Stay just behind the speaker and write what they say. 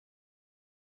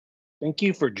Thank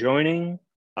you for joining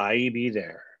IEB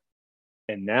There.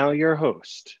 And now your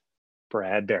host,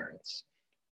 Brad Behrens.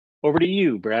 Over to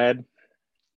you, Brad.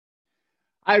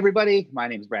 Hi, everybody. My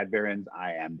name is Brad Behrens.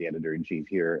 I am the editor-in-chief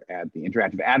here at the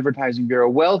Interactive Advertising Bureau.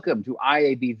 Welcome to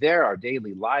IAB There, our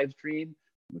daily live stream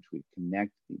in which we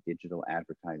connect the digital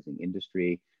advertising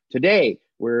industry. Today,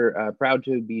 we're proud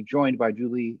to be joined by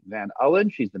Julie Van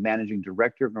Ullen. She's the Managing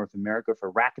Director of North America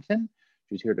for Rakuten.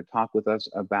 She's here to talk with us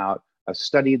about a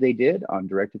study they did on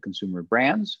direct-to-consumer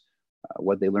brands,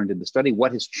 what they learned in the study,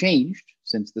 what has changed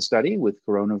since the study with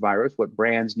coronavirus, what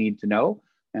brands need to know,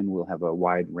 and we'll have a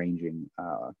wide-ranging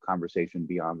conversation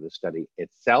beyond the study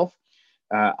itself.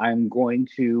 I'm going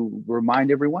to remind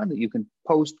everyone that you can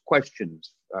post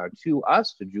questions to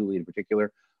us, to Julie in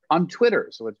particular, on Twitter.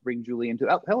 So let's bring Julie into,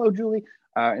 hello, Julie.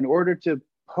 In order to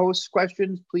post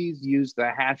questions, please use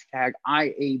the hashtag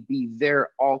IABThere,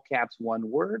 all caps, one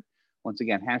word. Once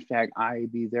again, hashtag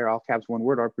IABThere, all caps, one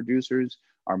word. Our producers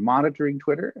are monitoring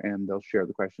Twitter and they'll share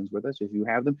the questions with us if you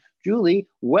have them. Julie,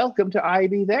 welcome to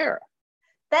IAB There.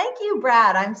 Thank you,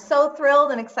 Brad. I'm so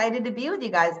thrilled and excited to be with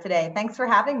you guys today. Thanks for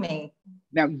having me.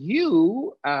 Now,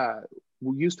 you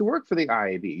used to work for the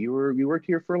IAB. You worked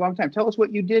here for a long time. Tell us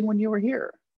what you did when you were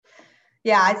here.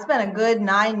 Yeah, I spent a good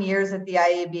 9 years at the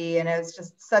IAB, and it was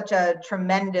just such a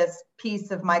tremendous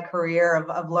piece of my career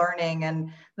of learning.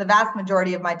 And the vast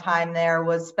majority of my time there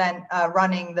was spent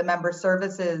running the member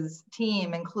services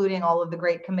team, including all of the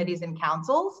great committees and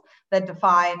councils that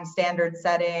define standard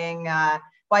setting,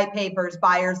 white papers,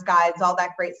 buyer's guides, all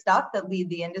that great stuff that lead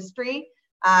the industry.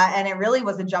 And it really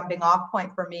was a jumping off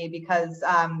point for me because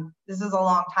this is a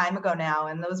long time ago now.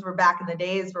 And those were back in the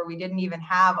days where we didn't even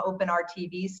have open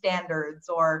RTV standards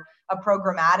or a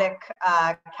programmatic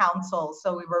council.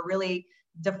 So we were really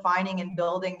defining and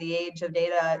building the age of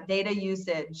data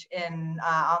usage in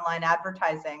online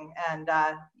advertising. And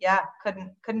yeah,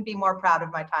 couldn't be more proud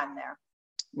of my time there.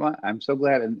 Well, I'm so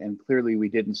glad, and clearly we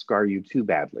didn't scar you too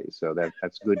badly, so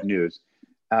that's good news.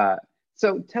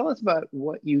 So tell us about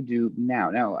what you do now.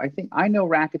 Now, I know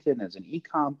Rakuten as an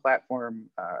e-com platform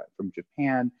from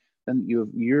Japan, and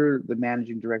you're the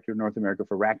Managing Director of North America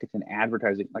for Rakuten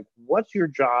Advertising. Like, what's your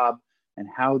job, and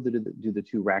how do the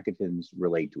two Rakutens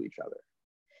relate to each other?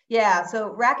 Yeah,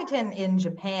 so Rakuten in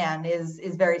Japan is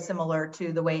very similar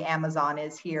to the way Amazon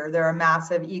is here. They're a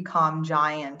massive e-com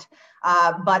giant,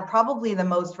 but probably the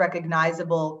most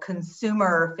recognizable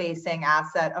consumer-facing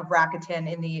asset of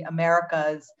Rakuten in the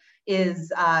Americas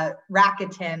is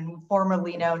Rakuten,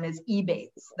 formerly known as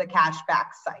Ebates, the cashback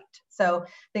site. So I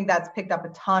think that's picked up a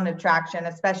ton of traction,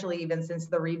 especially even since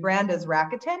the rebrand as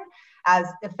Rakuten, as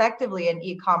effectively an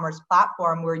e-commerce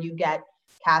platform where you get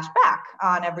cash back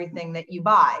on everything that you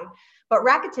buy. But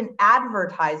Rakuten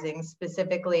Advertising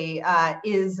specifically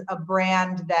is a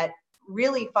brand that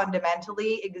really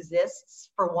fundamentally exists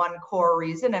for one core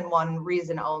reason and one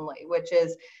reason only, which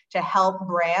is to help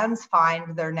brands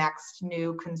find their next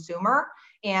new consumer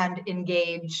and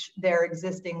engage their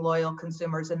existing loyal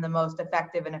consumers in the most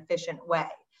effective and efficient way.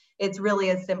 It's really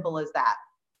as simple as that.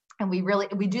 And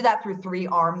we do that through three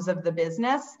arms of the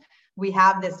business. We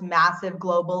have this massive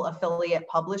global affiliate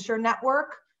publisher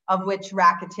network, of which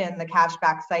Rakuten, the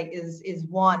cashback site, is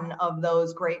one of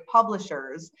those great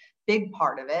publishers, big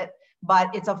part of it.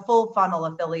 But it's a full funnel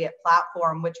affiliate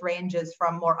platform, which ranges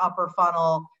from more upper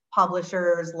funnel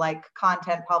publishers like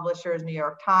content publishers, New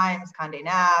York Times, Condé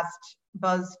Nast,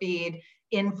 BuzzFeed,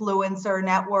 influencer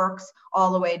networks,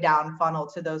 all the way down funnel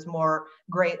to those more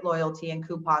great loyalty and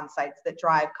coupon sites that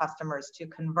drive customers to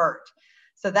convert.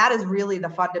 So that is really the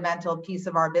fundamental piece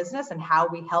of our business and how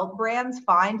we help brands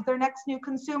find their next new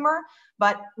consumer.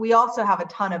 But we also have a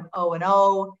ton of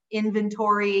O&O,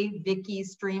 inventory, Viki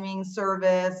streaming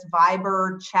service,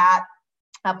 Viber chat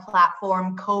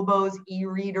platform, Kobo's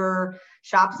e-reader,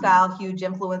 ShopStyle, huge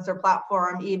influencer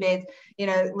platform, Ebates,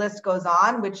 list goes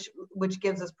on, which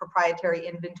gives us proprietary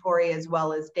inventory as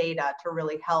well as data to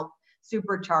really help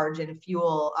supercharge and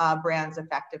fuel brands'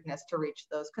 effectiveness to reach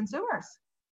those consumers.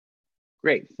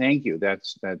 Great, thank you.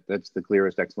 That's the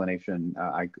clearest explanation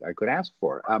I could ask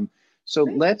for. So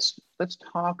let's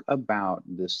talk about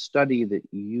the study that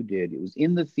you did. It was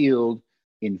in the field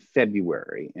in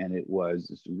February, and it was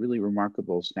this really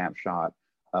remarkable snapshot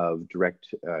of direct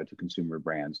to consumer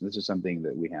brands. And this is something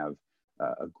that we have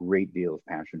a great deal of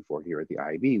passion for here at the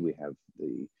IAB. We have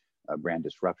the Brand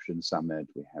Disruption Summit.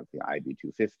 We have the IAB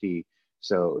 250.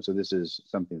 So this is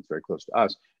something that's very close to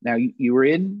us. Now, you were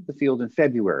in the field in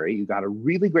February. You got a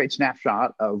really great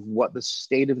snapshot of what the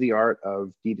state of the art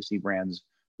of D2C brands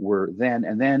were then.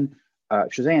 And then,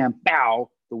 shazam, bow,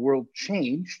 the world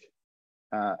changed.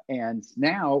 And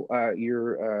now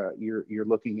you're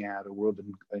looking at a world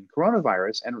in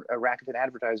coronavirus, and Rakuten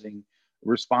Advertising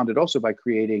responded also by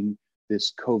creating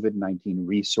this COVID-19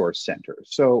 resource center.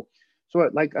 So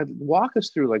like walk us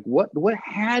through like what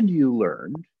had you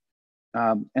learned,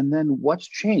 and then what's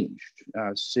changed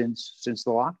since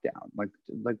the lockdown?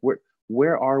 Like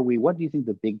where are we? What do you think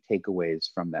the big takeaways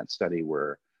from that study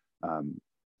were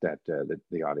that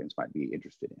the audience might be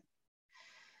interested in?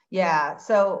 Yeah,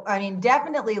 so I mean,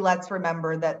 definitely let's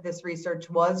remember that this research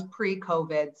was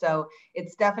pre-COVID, so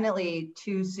it's definitely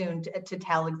too soon to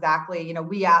tell exactly. You know,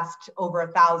 we asked over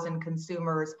 1,000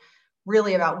 consumers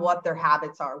really about what their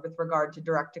habits are with regard to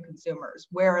direct to consumers.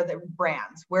 Where are the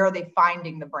brands? Where are they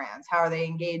finding the brands? How are they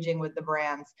engaging with the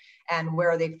brands? And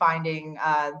where are they finding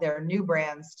their new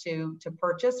brands to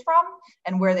purchase from,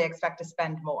 and where they expect to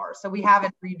spend more? So we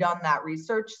haven't redone that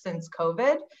research since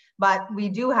COVID, but we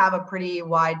do have a pretty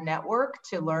wide network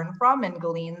to learn from and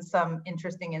glean some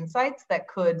interesting insights that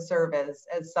could serve as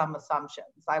some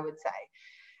assumptions, I would say.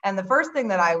 And the first thing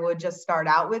that I would just start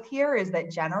out with here is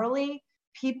that generally,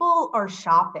 people are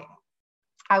shopping.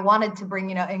 I wanted to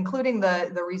bring, including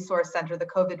the resource center, the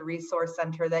COVID resource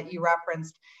center that you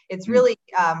referenced. It's really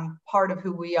part of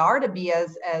who we are to be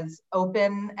as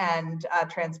open and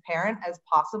transparent as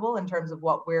possible in terms of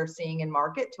what we're seeing in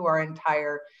market to our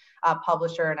entire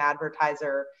publisher and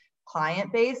advertiser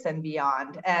client base and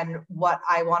beyond. And what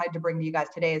I wanted to bring to you guys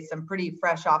today is some pretty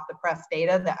fresh off the press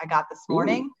data that I got this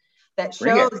morning that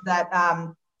shows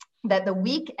that the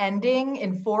week ending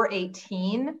in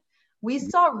 4/18, we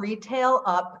saw retail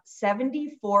up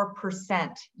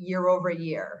 74% year over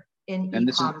year in e-com. And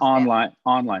this is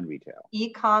online retail.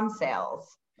 E-com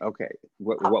sales. Okay.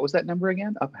 What was that number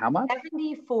again? Up how much?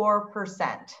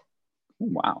 74%.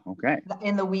 Wow. Okay.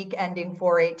 In the week ending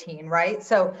 4/18, right?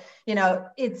 So,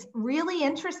 it's really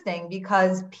interesting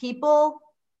because people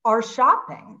are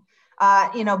shopping.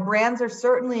 Brands are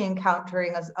certainly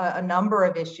encountering a number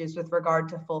of issues with regard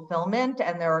to fulfillment,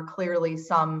 and there are clearly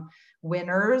some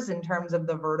winners in terms of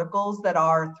the verticals that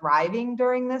are thriving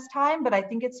during this time. But I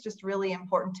think it's just really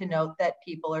important to note that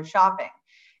people are shopping.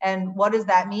 And what does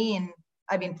that mean?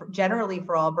 I mean, generally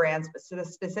for all brands, but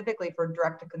specifically for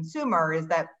direct to consumer, is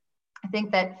that I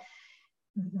think that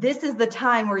this is the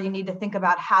time where you need to think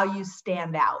about how you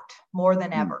stand out more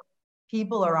than ever.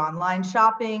 People are online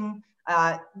shopping.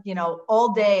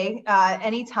 All day,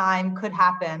 anytime could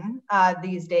happen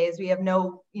these days. We have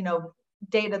no,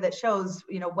 data that shows,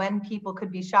 when people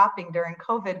could be shopping during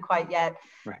COVID quite yet.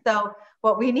 Right. So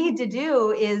what we need to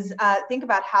do is think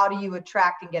about how do you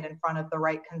attract and get in front of the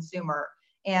right consumer,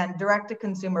 and direct to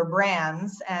consumer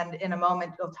brands. And in a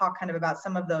moment, we'll talk kind of about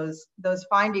some of those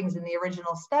findings in the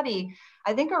original study,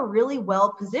 I think are really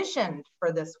well positioned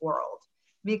for this world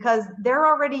because they're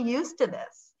already used to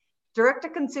this.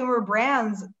 Direct-to-consumer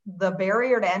brands, the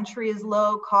barrier to entry is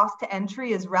low, cost to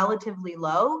entry is relatively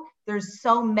low. There's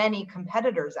so many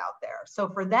competitors out there. So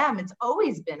for them, it's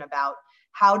always been about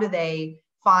how do they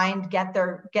get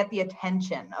the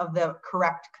attention of the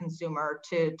correct consumer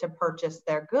to purchase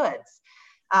their goods.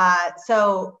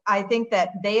 So I think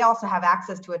that they also have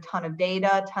access to a ton of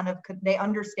data, they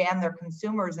understand their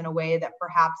consumers in a way that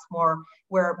perhaps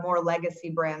where more legacy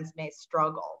brands may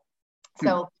struggle.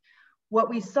 So what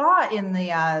we saw in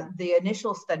the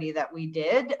initial study that we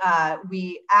did,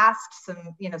 we asked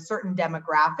some, certain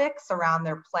demographics around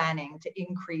their planning to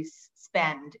increase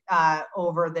spend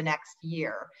over the next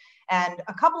year. And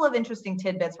a couple of interesting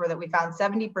tidbits were that we found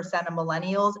 70% of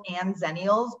millennials and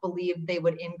zennials believed they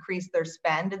would increase their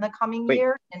spend in the coming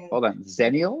year. Hold on,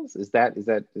 zennials? Is that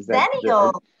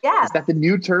Zennials? Yeah. Is that the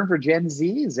new term for Gen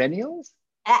Z? Zennials?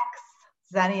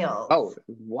 Zennials. Oh,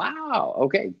 wow.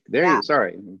 Okay.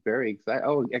 Sorry. I'm very excited.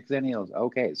 Oh, Zennials.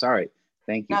 Okay. Sorry.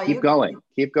 Thank you. Keep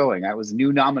going. That was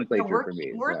new nomenclature for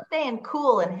me. We're staying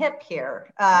cool and hip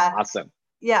here. Awesome.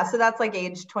 Yeah. So that's like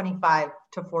age 25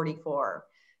 to 44,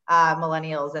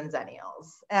 millennials and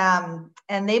zennials.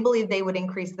 And they believe they would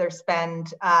increase their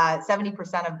spend,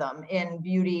 70% of them, in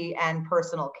beauty and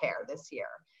personal care this year,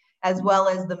 as well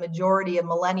as the majority of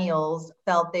millennials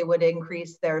felt they would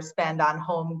increase their spend on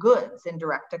home goods in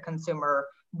direct-to-consumer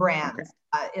brands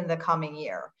in the coming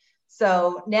year.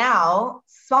 So now,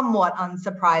 somewhat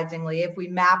unsurprisingly, if we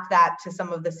map that to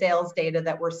some of the sales data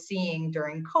that we're seeing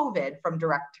during COVID from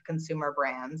direct-to-consumer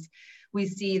brands, we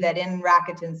see that in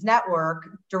Rakuten's network,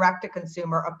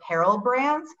 direct-to-consumer apparel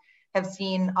brands have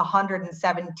seen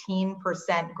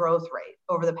 117% growth rate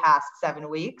over the past 7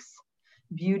 weeks.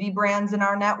 Beauty brands in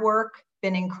our network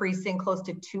been increasing close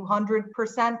to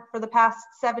 200% for the past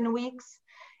 7 weeks.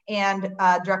 And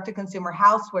direct-to-consumer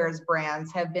housewares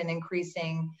brands have been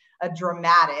increasing a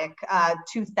dramatic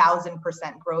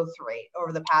 2,000% growth rate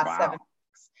over the past 7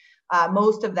 weeks.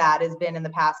 Most of that has been in the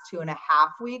past 2.5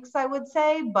 weeks, I would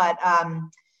say, but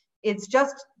it's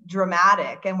just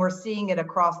dramatic. And we're seeing it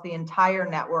across the entire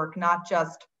network, not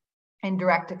just in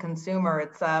direct to consumer.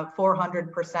 It's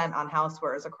 400% on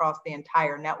housewares across the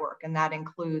entire network. And that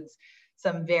includes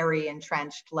some very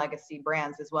entrenched legacy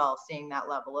brands as well, seeing that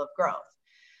level of growth.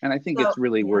 And I think it's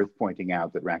really worth pointing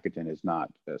out that Rakuten is not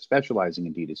specializing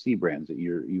in D2C brands, that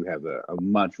you have a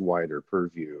much wider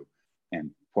purview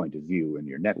and point of view in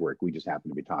your network. We just happen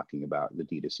to be talking about the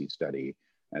D2C study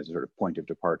as a sort of point of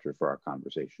departure for our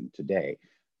conversation today.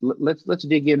 Let's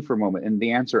dig in for a moment. And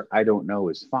the answer, I don't know,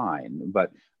 is fine.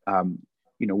 But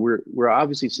we're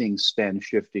obviously seeing spend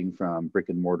shifting from brick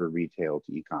and mortar retail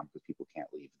to e-com because people can't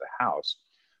leave the house.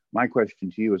 My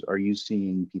question to you is, are you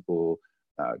seeing people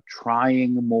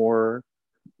trying more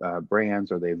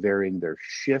brands? Are they varying their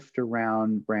shift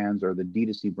around brands? Are the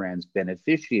D2C brands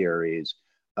beneficiaries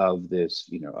of this,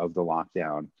 of the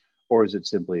lockdown? Or is it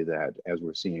simply that as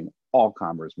we're seeing all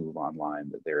commerce move online,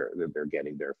 that they're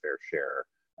getting their fair share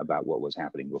about what was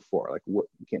happening before? Like,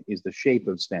 is the shape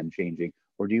of spend changing,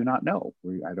 or do you not know?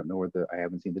 I don't know I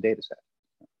haven't seen the data set.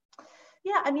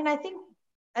 Yeah, I mean, I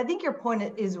think your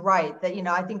point is right, that,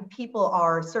 I think people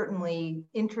are certainly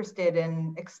interested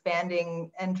in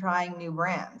expanding and trying new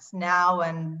brands now,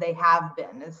 and they have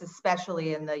been,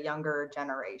 especially in the younger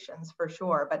generations, for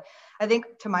sure. But I think,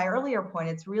 to my earlier point,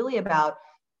 it's really about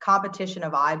competition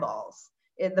of eyeballs.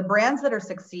 The brands that are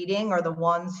succeeding are the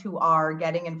ones who are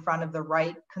getting in front of the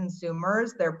right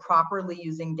consumers. They're properly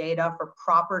using data for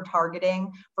proper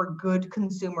targeting, for good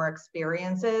consumer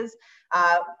experiences.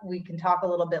 We can talk a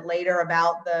little bit later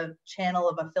about the channel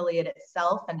of affiliate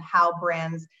itself and how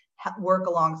brands work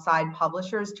alongside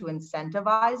publishers to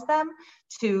incentivize them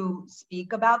to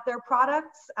speak about their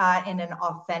products in an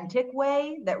authentic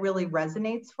way that really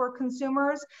resonates for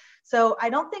consumers. So I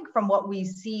don't think from what we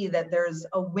see that there's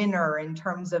a winner in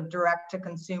terms of direct to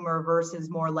consumer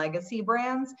versus more legacy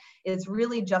brands. It's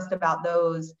really just about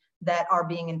those that are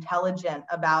being intelligent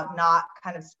about not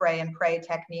kind of spray and pray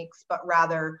techniques, but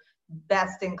rather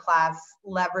best in class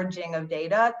leveraging of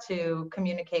data to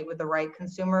communicate with the right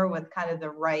consumer with kind of the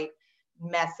right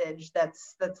message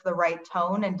that's the right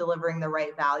tone and delivering the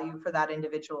right value for that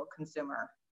individual consumer.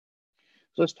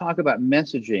 So let's talk about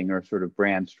messaging or sort of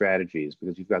brand strategies,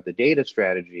 because you've got the data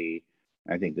strategy.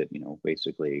 I think that,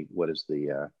 basically what is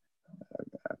the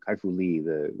Kai-Fu Lee,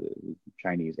 the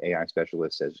Chinese AI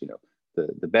specialist, says,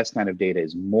 the best kind of data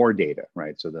is more data,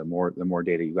 right? So the more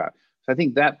data you got. So I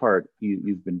think that part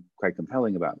you've been quite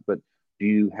compelling about, but do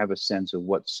you have a sense of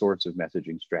what sorts of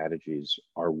messaging strategies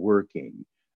are working?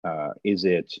 Is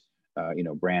it,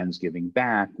 brands giving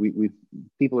back?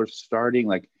 People are starting,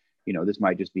 like, this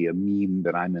might just be a meme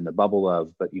that I'm in the bubble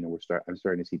of, but I'm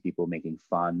starting to see people making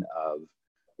fun of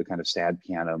the kind of sad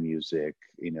piano music.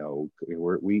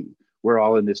 We're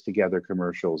all in this together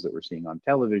commercials that we're seeing on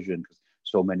television, because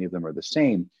so many of them are the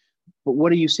same. But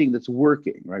what are you seeing that's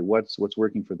working, right? What's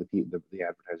working for the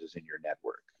advertisers in your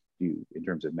network? In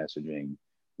terms of messaging,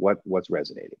 what's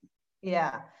resonating?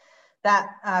 Yeah,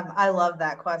 I love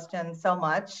that question so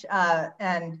much,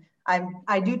 and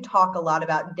I do talk a lot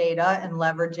about data and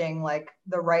leveraging like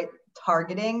the right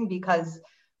targeting, because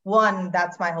one,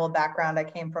 that's my whole background. I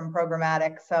came from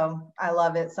programmatic, so I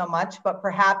love it so much. But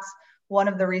perhaps one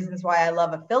of the reasons why I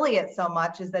love affiliate so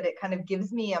much is that it kind of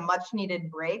gives me a much needed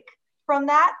break from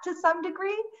that to some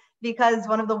degree, because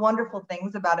one of the wonderful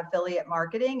things about affiliate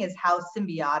marketing is how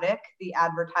symbiotic the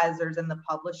advertisers and the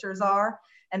publishers are,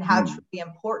 and how truly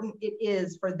important it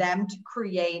is for them to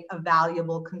create a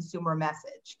valuable consumer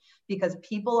message, because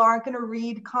people aren't going to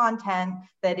read content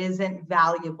that isn't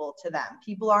valuable to them.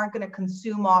 People aren't going to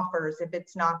consume offers if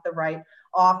it's not the right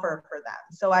offer for them.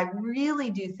 So I really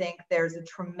do think there's a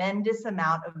tremendous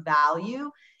amount of value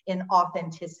in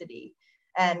authenticity.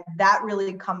 And that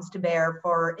really comes to bear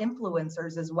for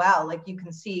influencers as well. Like, you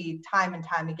can see time and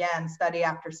time again, study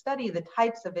after study, the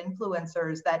types of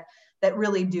influencers that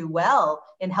really do well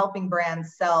in helping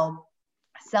brands sell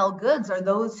goods are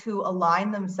those who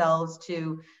align themselves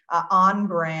to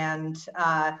on-brand,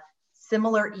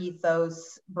 similar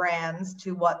ethos brands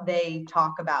to what they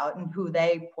talk about and who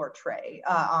they portray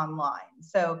online.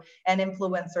 So, and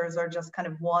influencers are just kind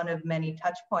of one of many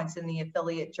touch points in the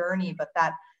affiliate journey, but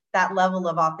that level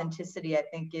of authenticity, I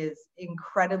think, is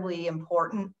incredibly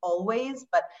important always,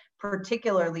 but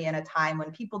particularly in a time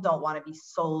when people don't want to be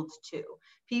sold to.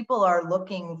 People are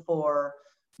looking for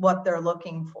what they're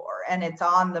looking for, and it's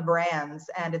on the brands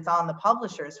and it's on the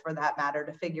publishers, for that matter,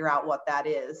 to figure out what that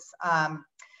is.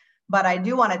 But I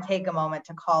do want to take a moment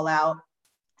to call out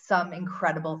some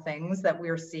incredible things that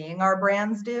we're seeing our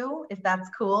brands do, if that's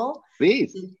cool.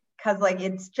 Please. Because like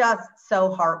it's just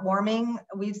so heartwarming.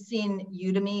 We've seen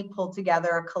Udemy pull together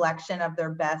a collection of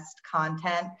their best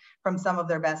content from some of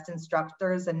their best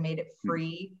instructors and made it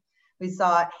free. We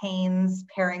saw Hanes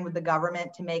pairing with the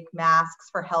government to make masks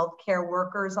for healthcare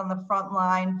workers on the front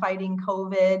line fighting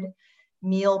COVID.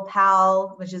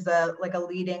 MealPal, which is a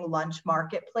leading lunch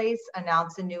marketplace,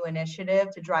 announced a new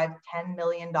initiative to drive $10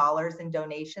 million in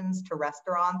donations to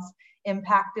restaurants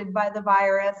impacted by the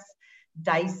virus.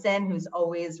 Dyson, who's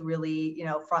always really,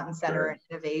 front and center in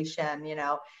innovation,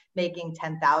 making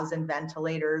 10,000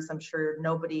 ventilators. I'm sure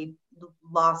nobody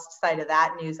lost sight of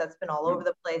that news. That's been all over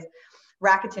the place.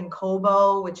 Rakuten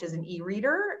Kobo, which is an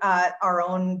e-reader, our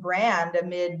own brand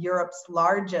amid Europe's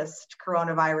largest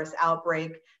coronavirus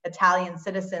outbreak. Italian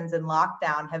citizens in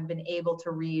lockdown have been able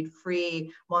to read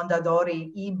free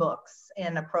Mondadori ebooks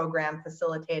in a program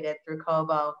facilitated through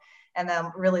Kobo. And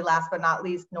then really last but not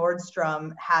least,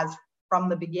 Nordstrom has from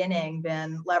the beginning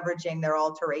been leveraging their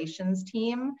alterations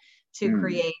team to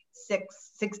create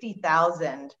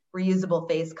 60,000 reusable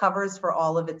face covers for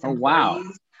all of its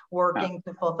employees. Working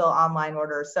to fulfill online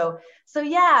orders. So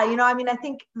yeah, I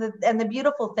think the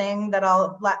beautiful thing that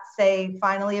I'll say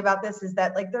finally about this is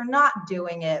that they're not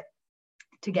doing it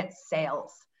to get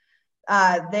sales.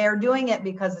 They're doing it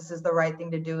because this is the right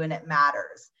thing to do and it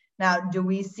matters. Now, do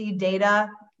we see data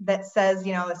that says,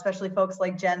 especially folks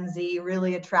like Gen Z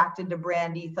really attracted to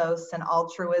brand ethos and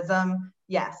altruism?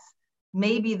 Yes.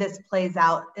 Maybe this plays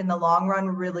out in the long run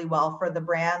really well for the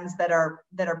brands that are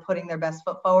putting their best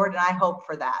foot forward, and I hope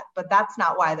for that. But that's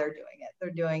not why they're doing it. They're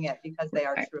doing it because they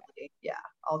are truly,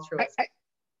 altruistic.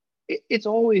 It's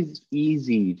always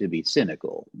easy to be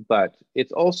cynical, but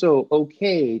it's also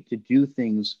okay to do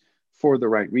things for the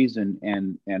right reason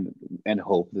and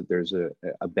hope that there's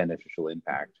a beneficial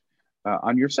impact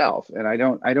on yourself. And I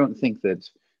don't think that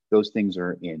those things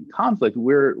are in conflict.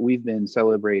 We've been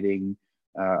celebrating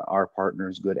our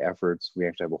partners' good efforts. We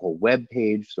actually have a whole web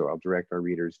page, so I'll direct our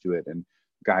readers to it. And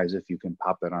guys, if you can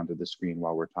pop that onto the screen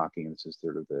while we're talking, this is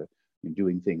sort of the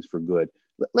doing things for good.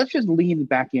 Let's just lean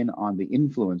back in on the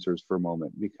influencers for a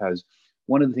moment, because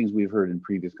one of the things we've heard in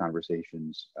previous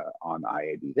conversations on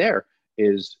IAB there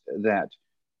is that,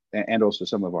 and also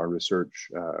some of our research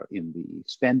in the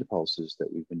spend pulses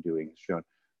that we've been doing has shown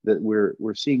that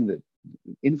we're seeing that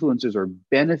influencers are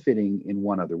benefiting in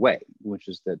one other way, which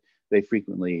is that they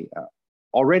frequently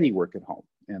already work at home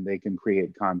and they can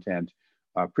create content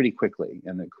pretty quickly.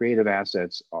 And the creative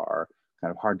assets are kind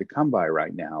of hard to come by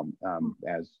right now,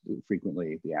 as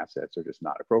frequently the assets are just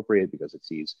not appropriate because it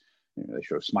sees, they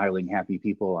show smiling, happy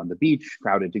people on the beach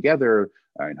crowded together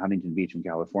in Huntington Beach in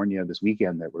California this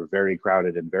weekend that were very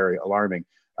crowded and very alarming.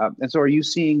 And so are you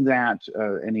seeing that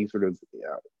any sort of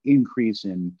increase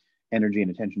in energy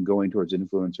and attention going towards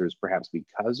influencers, perhaps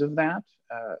because of that,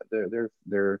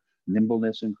 their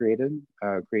nimbleness in creating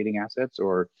assets,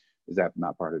 or is that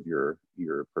not part of your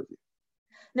purview?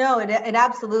 No, it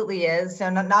absolutely is. So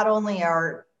not only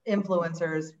are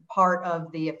influencers part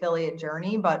of the affiliate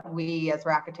journey, but we as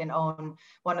Rakuten own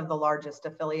one of the largest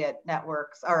affiliate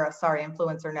networks,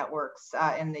 influencer networks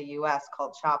in the US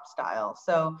called ShopStyle.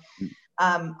 So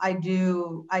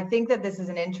I think that this is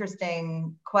an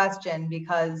interesting question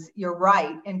because you're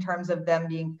right in terms of them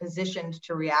being positioned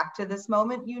to react to this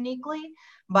moment uniquely.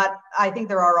 But I think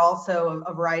there are also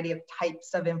a variety of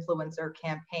types of influencer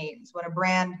campaigns. When a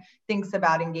brand thinks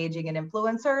about engaging an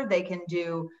influencer, they can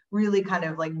do really kind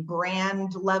of like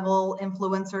brand level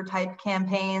influencer type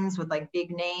campaigns with like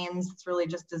big names. It's really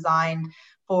just designed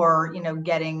for,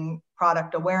 getting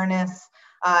product awareness.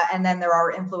 And then there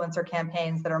are influencer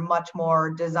campaigns that are much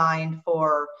more designed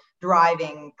for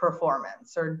driving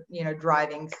performance or,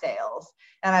 driving sales.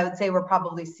 And I would say we're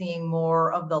probably seeing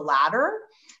more of the latter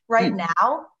right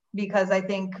now, because I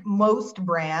think most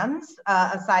brands,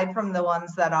 aside from the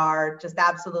ones that are just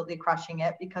absolutely crushing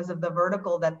it because of the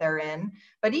vertical that they're in,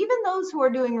 but even those who are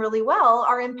doing really well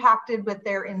are impacted with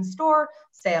their in-store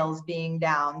sales being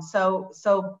down. So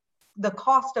the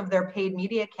cost of their paid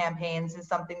media campaigns is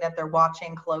something that they're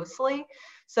watching closely.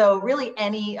 So really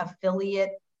any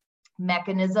affiliate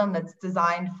mechanism that's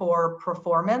designed for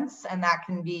performance, and that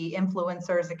can be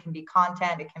influencers, it can be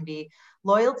content, it can be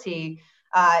loyalty,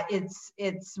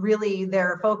 it's really,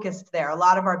 they're focused there. A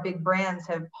lot of our big brands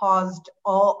have paused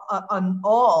all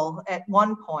at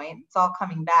one point. It's all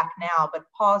coming back now, but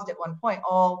paused at one point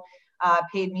all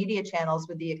paid media channels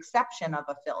with the exception of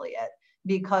affiliate,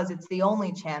 because it's the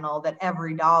only channel that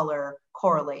every dollar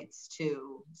correlates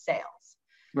to sales.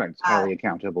 Right, it's highly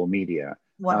accountable media.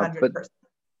 100%.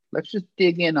 let's just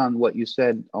dig in on what you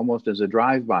said almost as a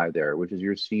drive-by there, which is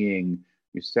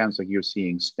it sounds like you're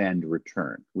seeing spend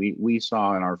return. We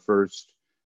saw in our first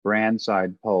brand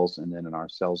side pulse and then in our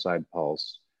sell side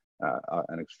pulse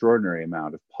an extraordinary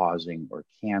amount of pausing or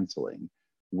canceling.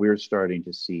 We're starting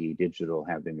to see digital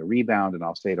having a rebound, and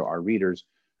I'll say to our readers,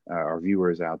 our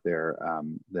viewers out there,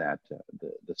 that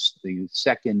the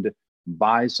second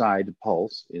buy side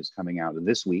pulse is coming out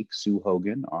this week. Sue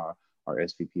Hogan, our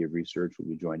SVP of research, will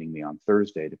be joining me on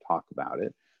Thursday to talk about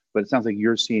it. But it sounds like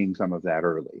you're seeing some of that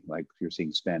early, like you're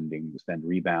seeing spend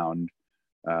rebound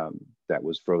that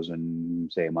was frozen,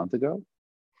 say, a month ago.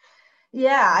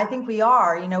 Yeah, I think we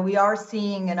are. We are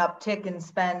seeing an uptick in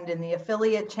spend in the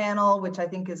affiliate channel, which I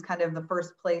think is kind of the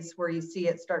first place where you see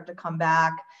it start to come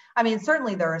back. I mean,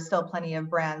 certainly there are still plenty of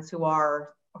brands who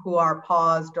are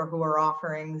paused or who are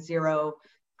offering 0%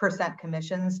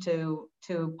 commissions to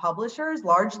publishers,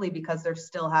 largely because they're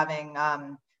still having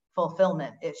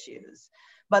fulfillment issues.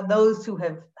 But those who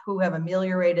have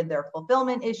ameliorated their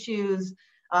fulfillment issues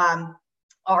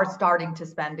are starting to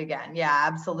spend again. Yeah,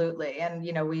 absolutely. And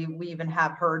we even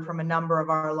have heard from a number of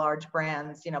our large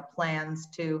brands, plans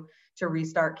to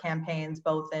restart campaigns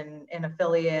both in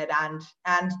affiliate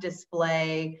and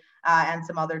display and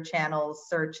some other channels,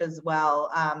 search as well,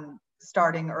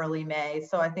 starting early May.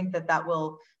 So I think that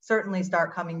will certainly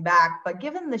start coming back. But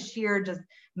given the sheer just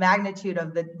magnitude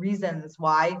of the reasons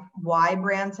why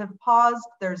brands have paused,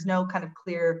 there's no kind of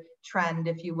clear trend,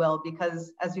 if you will,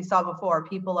 because as we saw before,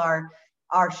 people are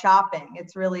shopping.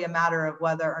 It's really a matter of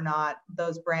whether or not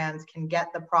those brands can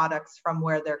get the products from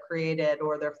where they're created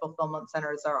or their fulfillment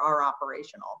centers are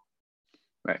operational.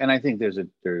 Right, and I think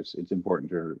it's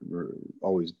important to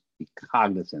always be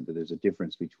cognizant that there's a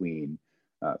difference between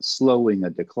slowing a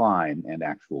decline and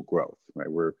actual growth.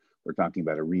 Right, we're talking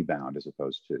about a rebound as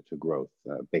opposed to growth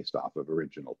based off of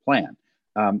original plan.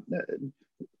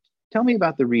 Tell me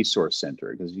about the resource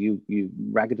center, because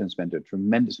Rakuten spent a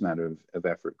tremendous amount of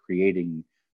effort creating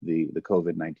the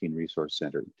COVID-19 resource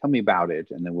center. Tell me about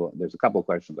it, and then there's a couple of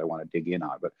questions I want to dig in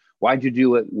on. But why'd you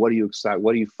do it? What do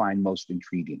you find most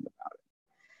intriguing about it?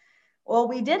 Well,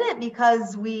 we did it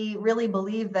because we really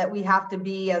believe that we have to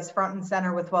be as front and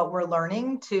center with what we're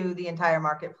learning to the entire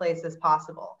marketplace as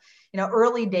possible.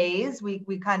 Early days,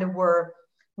 we kind of were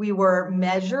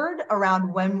measured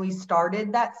around when we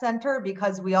started that center,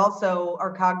 because we also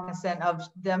are cognizant of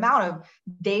the amount of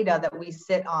data that we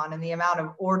sit on and the amount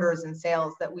of orders and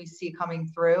sales that we see coming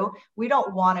through. We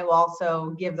don't want to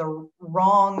also give the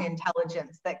wrong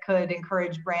intelligence that could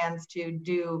encourage brands to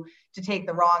take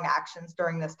the wrong actions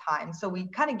during this time. So we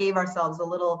kind of gave ourselves a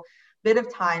little bit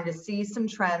of time to see some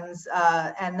trends.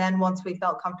 And then once we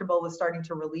felt comfortable with starting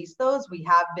to release those, we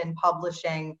have been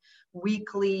publishing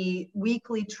weekly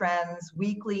trends,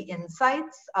 weekly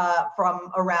insights from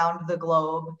around the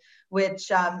globe,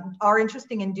 which are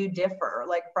interesting and do differ,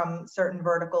 like from certain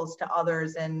verticals to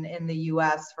others in the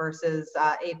US versus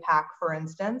APAC, for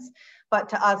instance. But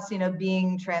to us,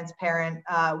 being transparent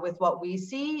with what we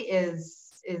see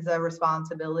is a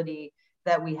responsibility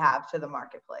that we have to the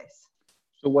marketplace.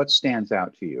 So what stands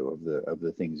out to you of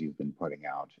the things you've been putting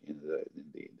out in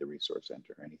the resource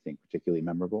center? Anything particularly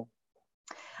memorable?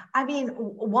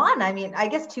 I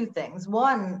guess two things.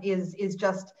 One is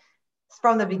just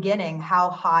from the beginning, how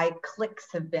high clicks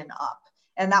have been up.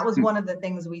 And that was one of the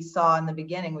things we saw in the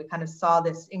beginning. We kind of saw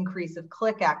this increase of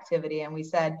click activity, and we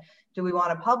said, do we want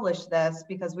to publish this?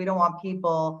 Because we don't want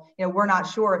people, we're not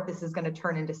sure if this is going to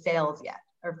turn into sales yet,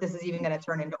 or if this is even going to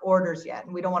turn into orders yet.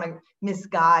 And we don't want to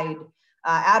misguide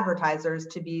advertisers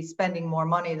to be spending more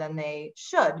money than they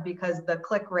should, because the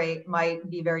click rate might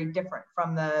be very different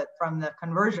from the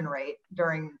conversion rate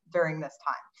during this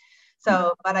time.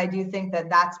 So, but I do think that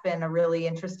that's been a really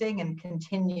interesting and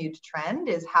continued trend,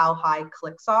 is how high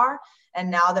clicks are. And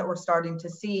now that we're starting to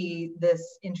see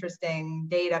this interesting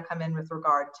data come in with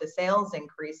regard to sales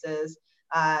increases,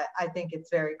 I think it's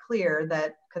very clear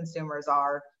that consumers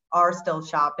are still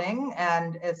shopping,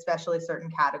 and especially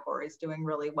certain categories doing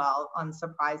really well,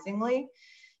 unsurprisingly.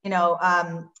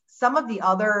 Some of the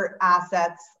other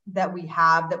assets that we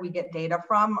have that we get data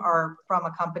from are from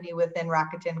a company within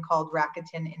Rakuten called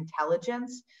Rakuten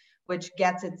Intelligence, which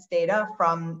gets its data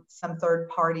from some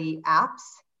third-party apps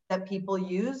that people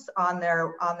use on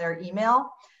their email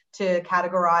to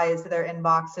categorize their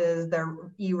inboxes, their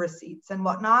e-receipts and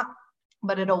whatnot.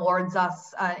 But it awards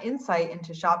us insight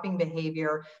into shopping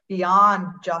behavior beyond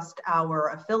just our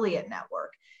affiliate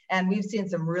network. And we've seen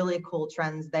some really cool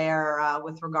trends there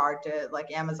with regard to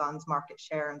like Amazon's market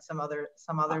share and some other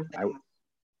things.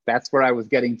 That's where I was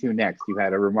getting to next. You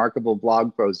had a remarkable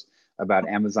blog post about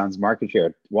Amazon's market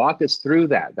share. Walk us through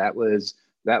that. That was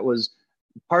that was,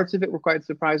 parts of it were quite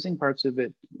surprising. Parts of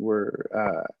it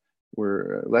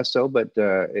were less so, but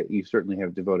you certainly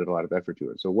have devoted a lot of effort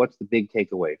to it. So what's the big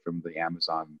takeaway from the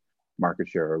Amazon market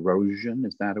share erosion?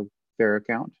 Is that a fair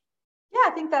account? Yeah,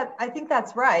 I think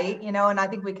that's right. You know, and I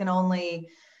think we can only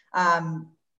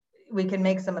we can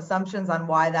make some assumptions on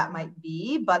why that might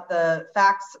be, but the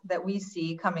facts that we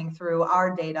see coming through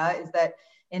our data is that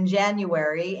in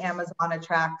January, Amazon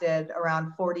attracted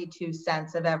around 42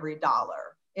 cents of every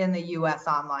dollar in the US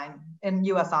online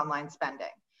spending.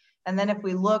 And then if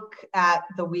we look at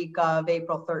the week of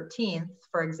April 13th,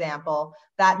 for example,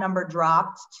 that number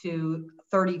dropped to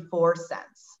 34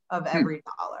 cents of every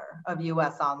dollar of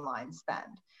US online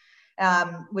spend,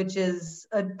 which is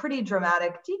a pretty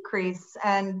dramatic decrease.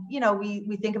 And, you know,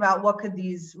 we think about what could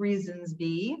these reasons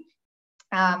be.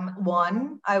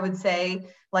 One, I would say,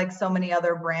 like so many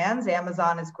other brands,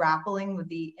 Amazon is grappling with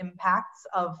the impacts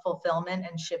of fulfillment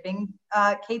and shipping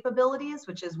capabilities,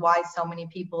 which is why so many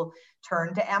people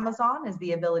turn to Amazon, is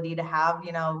the ability to have,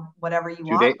 you know, whatever you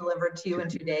want delivered to you in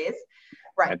 2 days.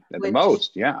 Right. At the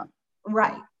most, yeah.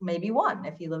 Right. Maybe one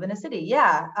if you live in a city.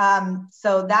 Yeah.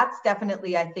 So that's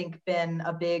definitely, I think, been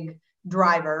a big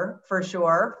driver for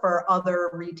sure for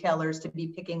other retailers to be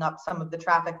picking up some of the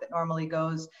traffic that normally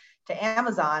goes to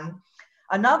Amazon.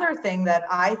 Another thing that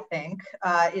I think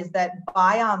is that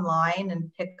buy online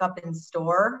and pick up in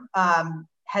store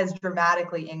has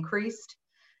dramatically increased.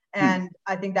 And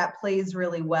I think that plays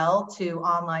really well to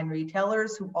online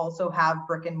retailers who also have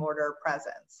brick and mortar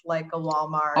presence, like a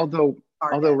Walmart.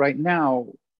 Although right now,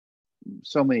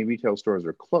 so many retail stores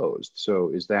are closed. So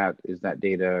is that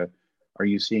data, are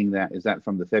you seeing that? Is that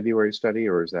from the February study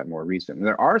or is that more recent? And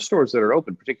there are stores that are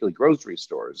open, particularly grocery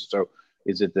stores. So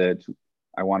is it that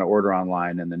I want to order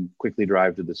online and then quickly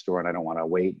drive to the store and I don't want to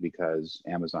wait because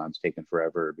Amazon's taken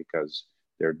forever because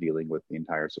they're dealing with the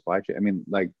entire supply chain? I mean,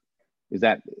 like, is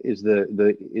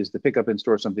the pickup in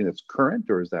store something that's current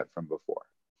or is that from before?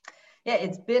 Yeah,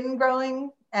 it's been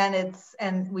growing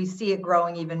and we see it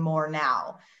growing even more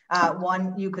now.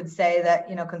 One, you could say that,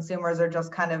 you know, consumers are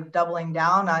just kind of doubling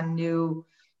down on new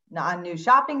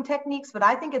shopping techniques, but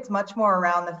I think it's much more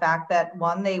around the fact that,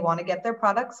 one, they want to get their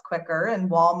products quicker, and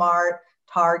Walmart,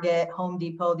 Target, Home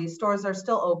Depot, these stores are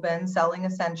still open selling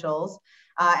essentials,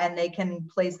 and they can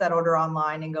place that order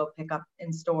online and go pick up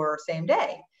in store same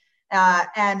day.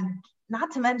 And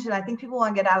not to mention, I think people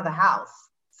want to get out of the house.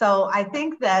 So I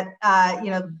think that,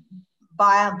 you know,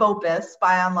 BOPIS,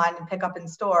 buy online and pick up in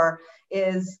store,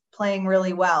 is playing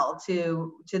really well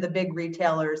to the big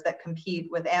retailers that compete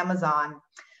with Amazon.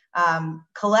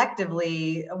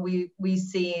 Collectively,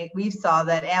 we saw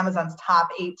that Amazon's top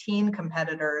 18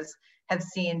 competitors have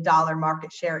seen dollar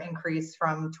market share increase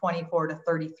from 24 to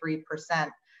 33%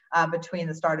 between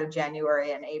the start of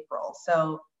January and April.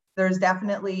 So there's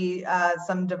definitely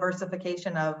some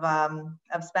diversification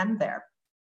of spend there.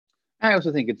 I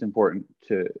also think it's important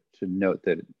to note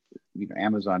that, you know,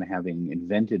 Amazon, having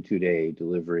invented 2-day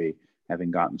delivery, having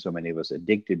gotten so many of us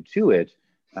addicted to it,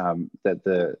 that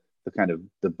the kind of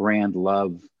the brand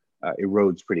love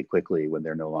erodes pretty quickly when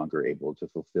they're no longer able to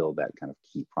fulfill that kind of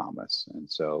key promise. And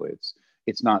so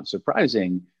it's not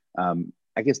surprising.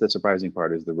 I guess the surprising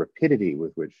part is the rapidity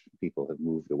with which people have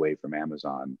moved away from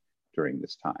Amazon during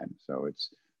this time. So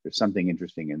there's something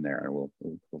interesting in there,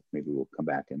 and maybe we'll come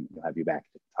back and we'll have you back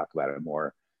to talk about it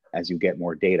more as you get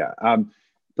more data.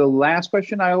 The last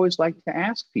question I always like to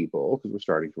ask people, because we're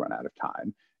starting to run out of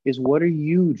time, is what are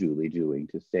you, Julie, doing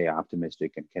to stay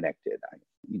optimistic and connected?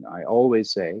 I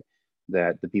always say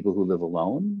that the people who live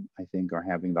alone, I think, are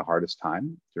having the hardest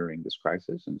time during this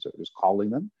crisis, and so just calling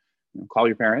them, call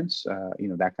your parents,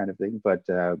 that kind of thing. But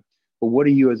what are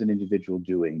you as an individual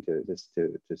doing to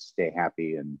stay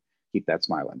happy and keep that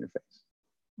smile on your face?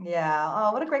 Yeah.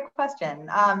 Oh, what a great question.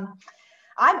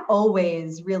 I'm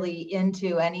always really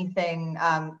into anything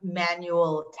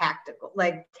manual, tactical,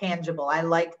 like tangible. I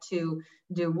like to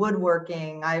do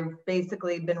woodworking. I've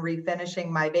basically been refinishing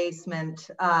my basement.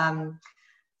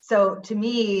 So to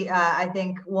me, I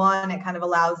think, one, it kind of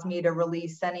allows me to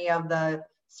release any of the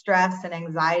stress and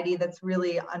anxiety that's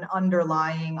really an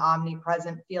underlying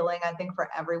omnipresent feeling, I think, for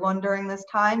everyone during this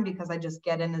time, because I just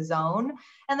get in a zone.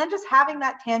 And then just having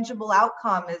that tangible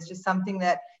outcome is just something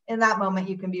that in that moment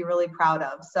you can be really proud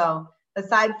of. So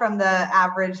aside from the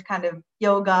average kind of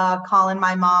yoga, calling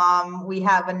my mom, we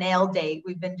have a nail date.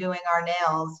 We've been doing our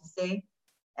nails, you see,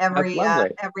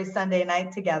 every Sunday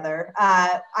night together.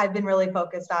 I've been really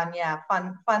focused on,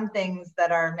 fun things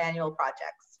that are manual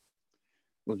projects.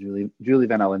 Well, Julie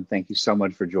Van Ellen, thank you so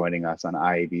much for joining us on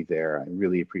IAB There. I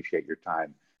really appreciate your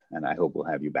time, and I hope we'll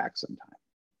have you back sometime.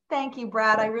 Thank you,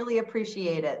 Brad. I really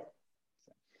appreciate it.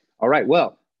 All right,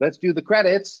 well, let's do the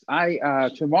credits.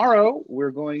 Tomorrow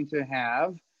we're going to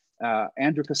have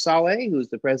Andrew Casale, who's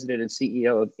the president and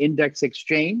CEO of Index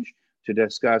Exchange, to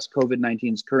discuss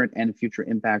COVID-19's current and future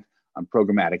impact on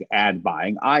programmatic ad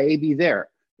buying. IAB There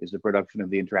is the production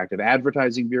of the Interactive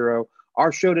Advertising Bureau.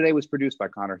 Our show today was produced by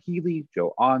Connor Healy,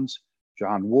 Joe Ons,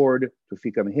 John Ward,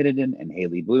 Tufika Mahidadin, and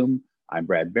Haley Bloom. I'm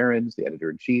Brad Behrens, the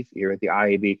editor-in-chief here at the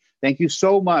IAB. Thank you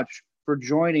so much for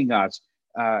joining us.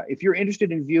 If you're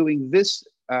interested in viewing this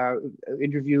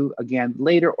interview again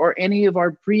later or any of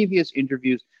our previous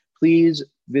interviews, please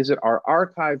visit our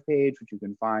archive page, which you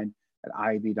can find at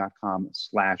iab.com/there.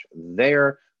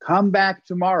 Come back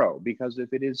tomorrow, because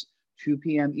if it is 2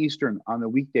 p.m. Eastern on the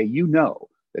weekday, you know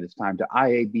that it's time to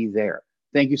IAB There.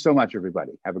 Thank you so much,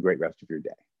 everybody. Have a great rest of your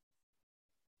day.